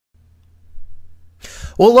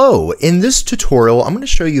Well, hello. In this tutorial, I'm going to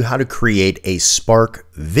show you how to create a Spark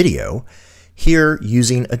video here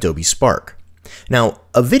using Adobe Spark. Now,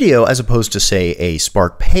 a video, as opposed to, say, a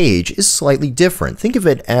Spark page, is slightly different. Think of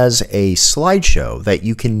it as a slideshow that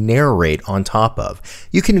you can narrate on top of.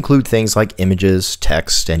 You can include things like images,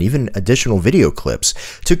 text, and even additional video clips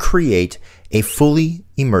to create a fully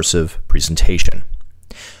immersive presentation.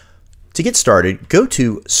 To get started, go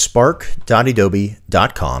to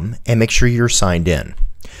spark.adobe.com and make sure you're signed in.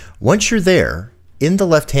 Once you're there, in the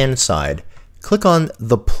left-hand side, click on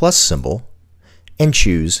the plus symbol and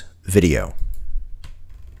choose Video.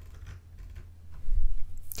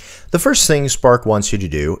 The first thing Spark wants you to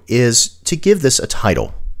do is to give this a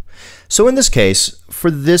title. So in this case,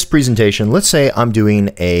 for this presentation, let's say I'm doing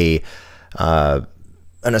an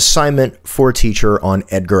assignment for a teacher on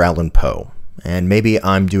Edgar Allan Poe. And maybe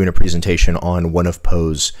I'm doing a presentation on one of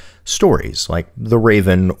Poe's stories, like The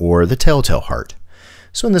Raven or The Telltale Heart.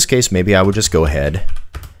 So in this case, maybe I would just go ahead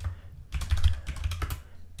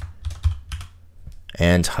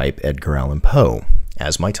and type Edgar Allan Poe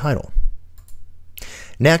as my title.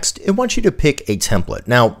 Next, it wants you to pick a template.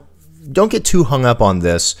 Now, don't get too hung up on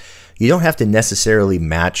this. You don't have to necessarily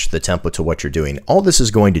match the template to what you're doing. All this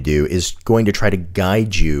is going to do is going to try to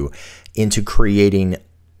guide you into creating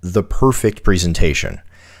the perfect presentation,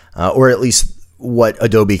 or at least what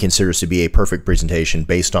Adobe considers to be a perfect presentation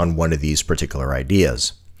based on one of these particular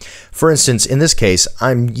ideas. For instance, in this case,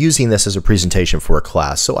 I'm using this as a presentation for a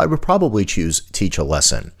class, so I would probably choose Teach a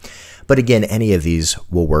Lesson. But again, any of these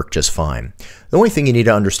will work just fine. The only thing you need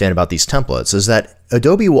to understand about these templates is that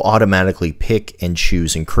Adobe will automatically pick and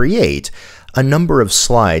choose and create a number of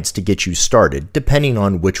slides to get you started, depending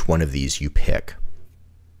on which one of these you pick.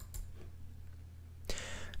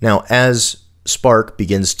 Now, as Spark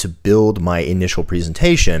begins to build my initial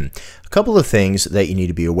presentation, a couple of things that you need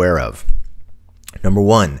to be aware of. Number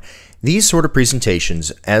one, these sort of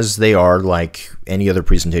presentations, as they are like any other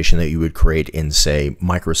presentation that you would create in, say,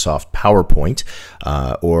 Microsoft PowerPoint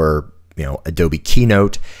or Adobe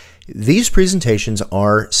Keynote, these presentations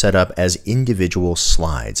are set up as individual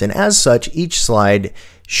slides. And as such, each slide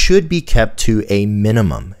should be kept to a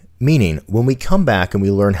minimum. Meaning, when we come back and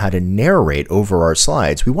we learn how to narrate over our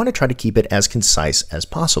slides, we want to try to keep it as concise as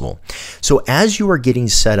possible. So as you are getting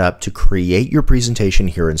set up to create your presentation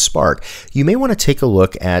here in Spark, you may want to take a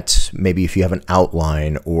look at maybe if you have an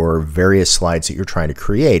outline or various slides that you're trying to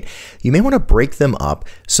create, you may want to break them up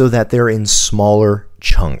so that they're in smaller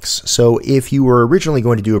chunks. So if you were originally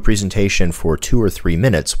going to do a presentation for 2 or 3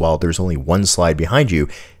 minutes while there's only one slide behind you,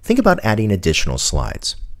 think about adding additional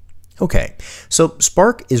slides. Okay, so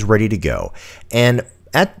Spark is ready to go, and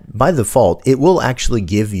by default, it will actually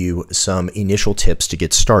give you some initial tips to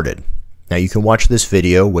get started. Now you can watch this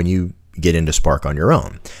video when you get into Spark on your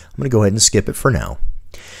own. I'm going to go ahead and skip it for now.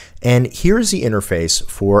 And here's the interface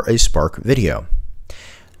for a Spark video.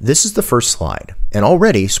 This is the first slide, and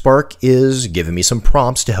already Spark is giving me some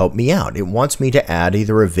prompts to help me out. It wants me to add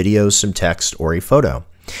either a video, some text, or a photo.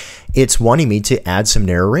 It's wanting me to add some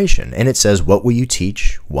narration, and it says, what will you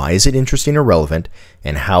teach? Why is it interesting or relevant?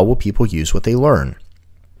 And how will people use what they learn?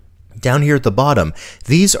 Down here at the bottom,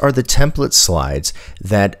 these are the template slides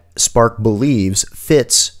that Spark believes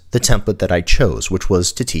fits the template that I chose, which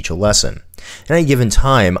was to teach a lesson. At any given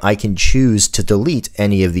time, I can choose to delete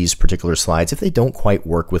any of these particular slides if they don't quite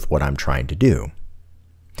work with what I'm trying to do.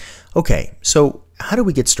 Okay, so how do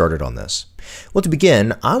we get started on this? Well, to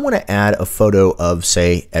begin, I want to add a photo of,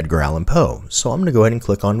 say, Edgar Allan Poe. So I'm going to go ahead and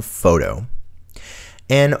click on Photo.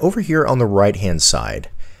 And over here on the right-hand side,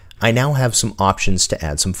 I now have some options to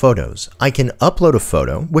add some photos. I can upload a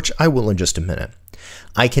photo, which I will in just a minute.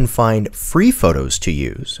 I can find free photos to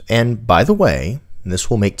use. And by the way, this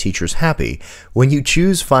will make teachers happy. When you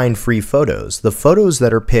choose Find Free Photos, the photos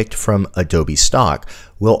that are picked from Adobe Stock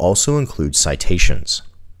will also include citations.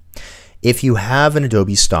 If you have an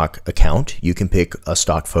Adobe Stock account, you can pick a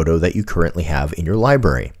stock photo that you currently have in your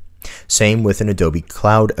library. Same with an Adobe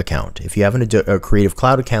Cloud account. If you have a Creative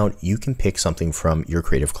Cloud account, you can pick something from your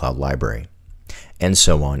Creative Cloud library, and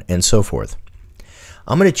so on and so forth.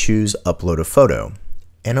 I'm going to choose Upload a Photo,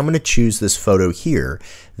 and I'm going to choose this photo here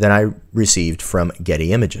that I received from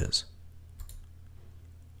Getty Images.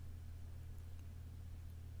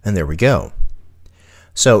 And there we go.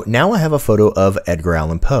 So now I have a photo of Edgar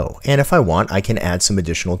Allan Poe, and if I want, I can add some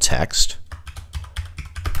additional text,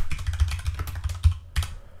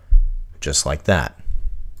 just like that.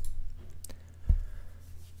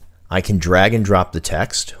 I can drag and drop the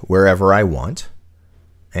text wherever I want,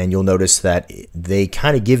 and you'll notice that they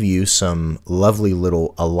kind of give you some lovely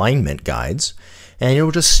little alignment guides, and it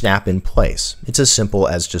will just snap in place. It's as simple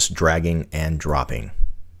as just dragging and dropping.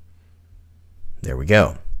 There we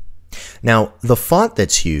go. Now, the font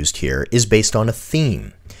that's used here is based on a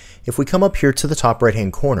theme. If we come up here to the top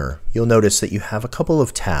right-hand corner, you'll notice that you have a couple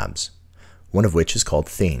of tabs, one of which is called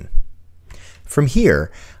Theme. From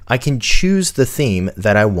here, I can choose the theme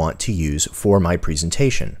that I want to use for my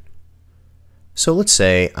presentation. So let's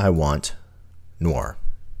say I want Noir.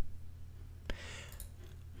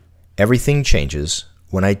 Everything changes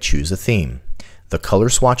when I choose a theme, the color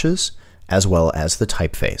swatches, as well as the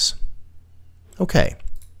typeface. Okay,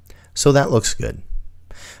 so that looks good.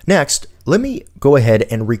 Next, let me go ahead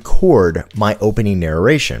and record my opening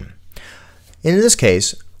narration. In this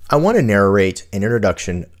case, I want to narrate an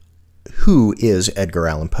introduction, who is Edgar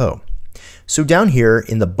Allan Poe. So down here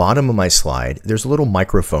in the bottom of my slide, there's a little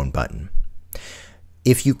microphone button.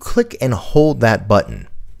 If you click and hold that button,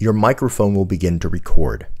 your microphone will begin to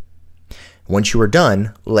record. Once you are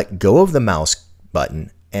done, let go of the mouse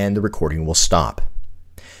button and the recording will stop.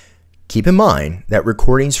 Keep in mind that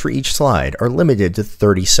recordings for each slide are limited to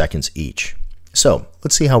 30 seconds each. So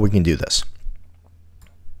let's see how we can do this.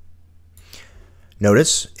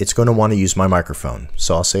 Notice it's going to want to use my microphone,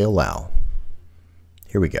 so I'll say allow.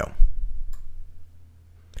 Here we go.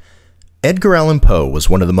 Edgar Allan Poe was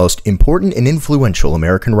one of the most important and influential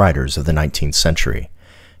American writers of the 19th century.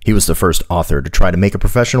 He was the first author to try to make a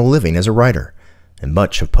professional living as a writer, and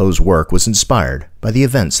much of Poe's work was inspired by the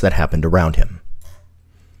events that happened around him.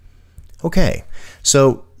 Okay,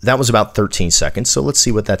 so that was about 13 seconds, so let's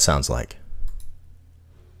see what that sounds like.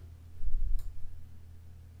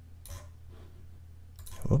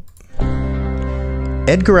 Whoop.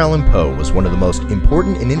 Edgar Allan Poe was one of the most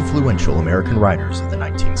important and influential American writers of the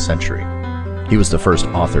 19th century. He was the first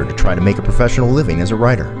author to try to make a professional living as a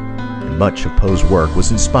writer, and much of Poe's work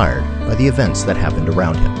was inspired by the events that happened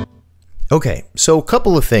around him. Okay, so a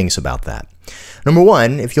couple of things about that. Number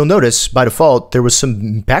one, if you'll notice, by default, there was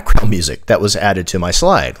some background music that was added to my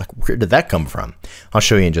slide. Like, where did that come from? I'll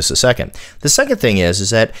show you in just a second. The second thing is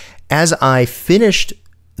that as I finished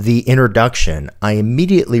the introduction, I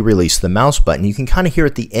immediately released the mouse button. You can kind of hear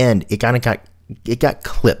at the end, it got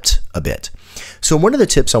clipped a bit. So one of the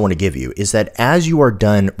tips I want to give you is that as you are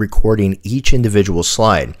done recording each individual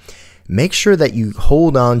slide, make sure that you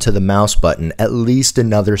hold on to the mouse button at least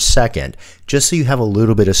another second, just so you have a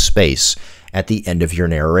little bit of space at the end of your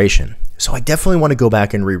narration. So I definitely want to go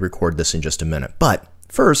back and re-record this in just a minute. But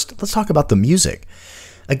first, let's talk about the music.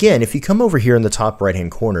 Again, if you come over here in the top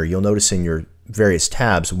right-hand corner, you'll notice in your various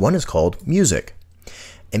tabs, one is called Music.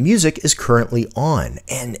 And music is currently on.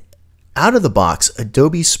 And out of the box,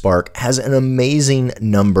 Adobe Spark has an amazing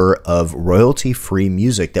number of royalty-free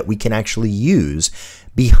music that we can actually use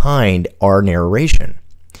behind our narration.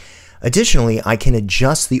 Additionally, I can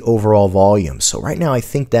adjust the overall volume. So right now I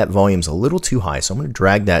think that volume's a little too high, so I'm going to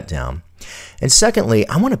drag that down. And secondly,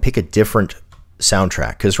 I want to pick a different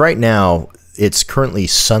soundtrack because right now it's currently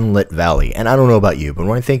Sunlit Valley. And I don't know about you, but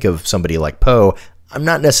when I think of somebody like Poe, I'm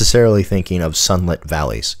not necessarily thinking of sunlit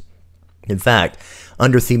valleys. In fact,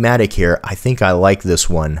 under thematic here, I think I like this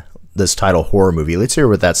one, this title horror movie. Let's hear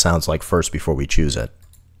what that sounds like first before we choose it.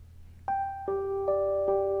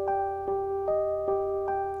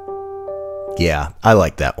 Yeah, I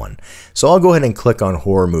like that one. So I'll go ahead and click on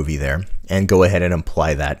horror movie there and go ahead and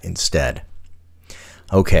apply that instead.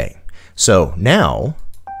 Okay, so now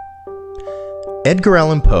Edgar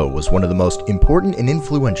Allan Poe was one of the most important and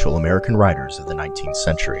influential American writers of the 19th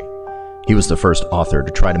century. He was the first author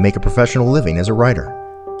to try to make a professional living as a writer,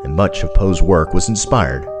 and much of Poe's work was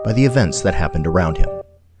inspired by the events that happened around him.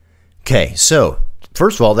 Okay, so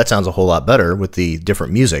first of all, that sounds a whole lot better with the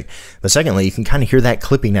different music. But secondly, you can kind of hear that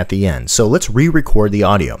clipping at the end. So let's re-record the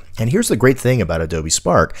audio. And here's the great thing about Adobe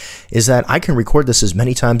Spark is that I can record this as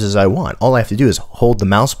many times as I want. All I have to do is hold the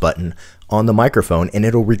mouse button on the microphone and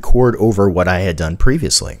it'll record over what I had done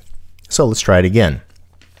previously. So let's try it again.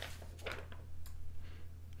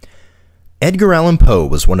 Edgar Allan Poe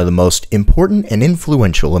was one of the most important and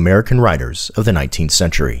influential American writers of the 19th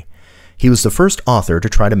century. He was the first author to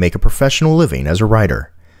try to make a professional living as a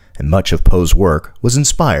writer, and much of Poe's work was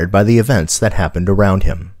inspired by the events that happened around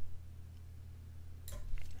him.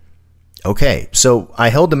 Okay, so I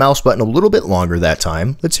held the mouse button a little bit longer that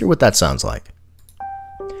time. Let's hear what that sounds like.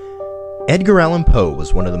 Edgar Allan Poe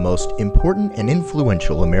was one of the most important and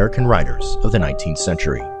influential American writers of the 19th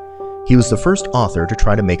century. He was the first author to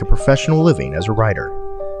try to make a professional living as a writer,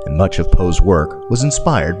 and much of Poe's work was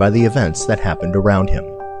inspired by the events that happened around him.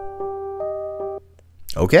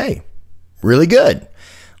 Okay, really good.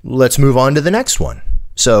 Let's move on to the next one.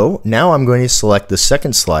 So now I'm going to select the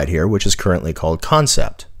second slide here, which is currently called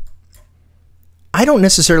Concept. I don't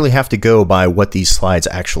necessarily have to go by what these slides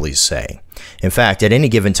actually say. In fact, at any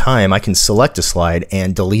given time, I can select a slide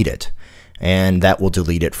and delete it, and that will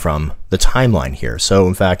delete it from the timeline here. So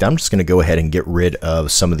in fact, I'm just going to go ahead and get rid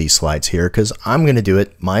of some of these slides here because I'm going to do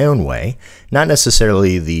it my own way, not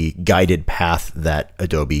necessarily the guided path that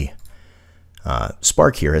Adobe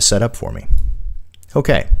Spark here has set up for me.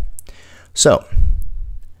 Okay, so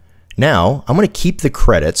now I'm going to keep the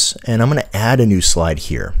credits and I'm going to add a new slide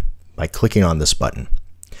here by clicking on this button.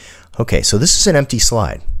 Okay, so this is an empty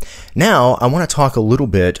slide. Now I want to talk a little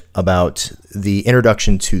bit about the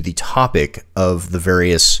introduction to the topic of the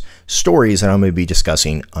various stories that I'm going to be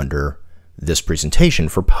discussing under this presentation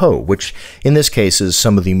for Poe, which in this case is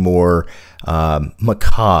some of the more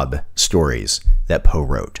macabre stories that Poe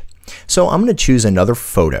wrote. So I'm going to choose another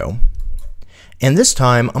photo, and this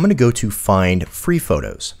time I'm going to go to Find Free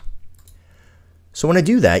Photos. So when I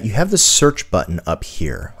do that, you have the search button up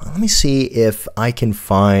here. Let me see if I can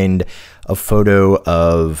find a photo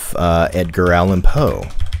of Edgar Allan Poe.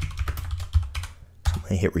 So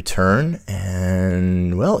I hit return,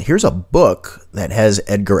 and well, here's a book that has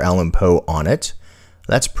Edgar Allan Poe on it.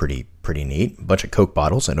 That's pretty neat. A bunch of Coke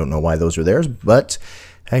bottles. I don't know why those are there, but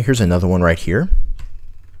hey, here's another one right here.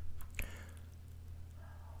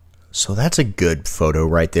 So that's a good photo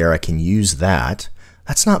right there. I can use that.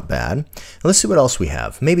 That's not bad. Let's see what else we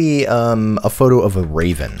have. Maybe a photo of a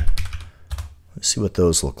raven. Let's see what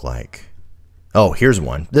those look like. Oh, here's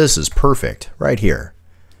one. This is perfect right here.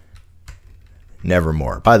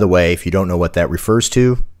 Nevermore. By the way, if you don't know what that refers to,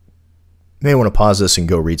 you may want to pause this and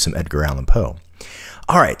go read some Edgar Allan Poe.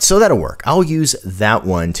 All right, so that'll work. I'll use that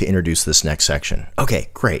one to introduce this next section. Okay,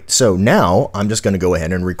 great. So now I'm just going to go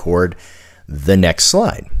ahead and record the next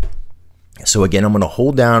slide. So again, I'm going to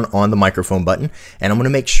hold down on the microphone button, and I'm going to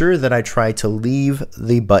make sure that I try to leave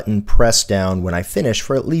the button pressed down when I finish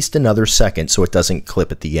for at least another second so it doesn't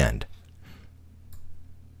clip at the end.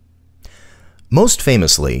 Most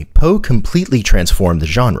famously, Poe completely transformed the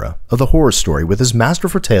genre of the horror story with his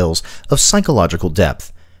masterful tales of psychological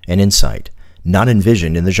depth and insight, not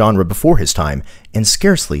envisioned in the genre before his time and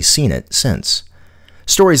scarcely seen it since.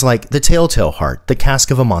 Stories like The Telltale Heart, The Cask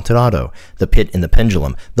of Amontillado, The Pit in the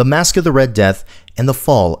Pendulum, The Mask of the Red Death, and The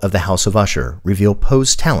Fall of the House of Usher reveal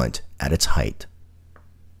Poe's talent at its height.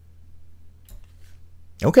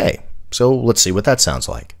 Okay, so let's see what that sounds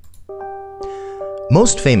like.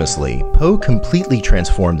 Most famously, Poe completely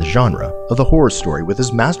transformed the genre of the horror story with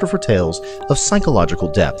his masterful tales of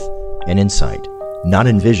psychological depth and insight, not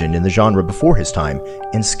envisioned in the genre before his time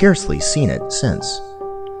and scarcely seen it since.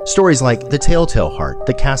 Stories like The Telltale Heart,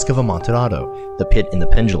 The Cask of Amontillado, The Pit in the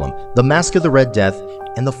Pendulum, The Mask of the Red Death,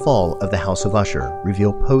 and The Fall of the House of Usher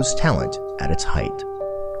reveal Poe's talent at its height.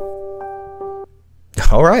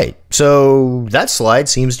 All right, so that slide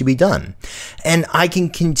seems to be done. And I can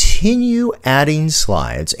continue adding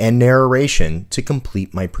slides and narration to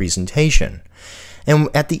complete my presentation. And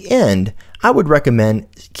at the end, I would recommend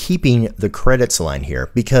keeping the credits line here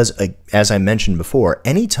because, as I mentioned before,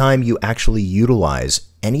 anytime you actually utilize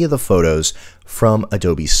any of the photos from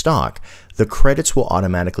Adobe stock, the credits will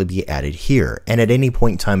automatically be added here. And at any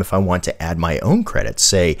point in time, if I want to add my own credits,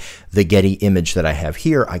 say the Getty image that I have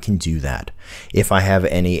here, I can do that. If I have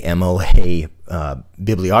any MLA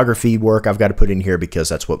bibliography work I've got to put in here because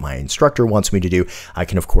that's what my instructor wants me to do, I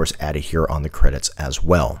can of course add it here on the credits as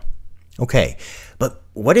well. Okay, but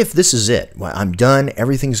what if this is it? Well, I'm done,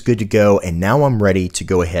 everything's good to go, and now I'm ready to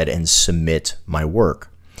go ahead and submit my work.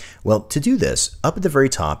 Well, to do this, up at the very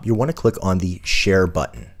top, you want to click on the Share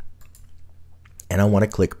button. And I want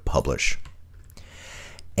to click Publish.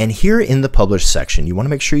 And here in the Publish section, you want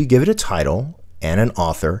to make sure you give it a title and an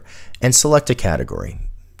author and select a category.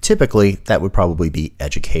 Typically, that would probably be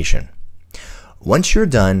Education. Once you're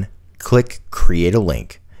done, click Create a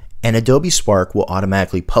Link, and Adobe Spark will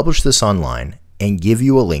automatically publish this online and give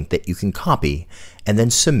you a link that you can copy and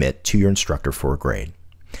then submit to your instructor for a grade.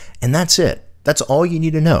 And that's it. That's all you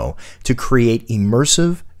need to know to create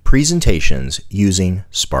immersive presentations using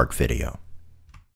Spark Video.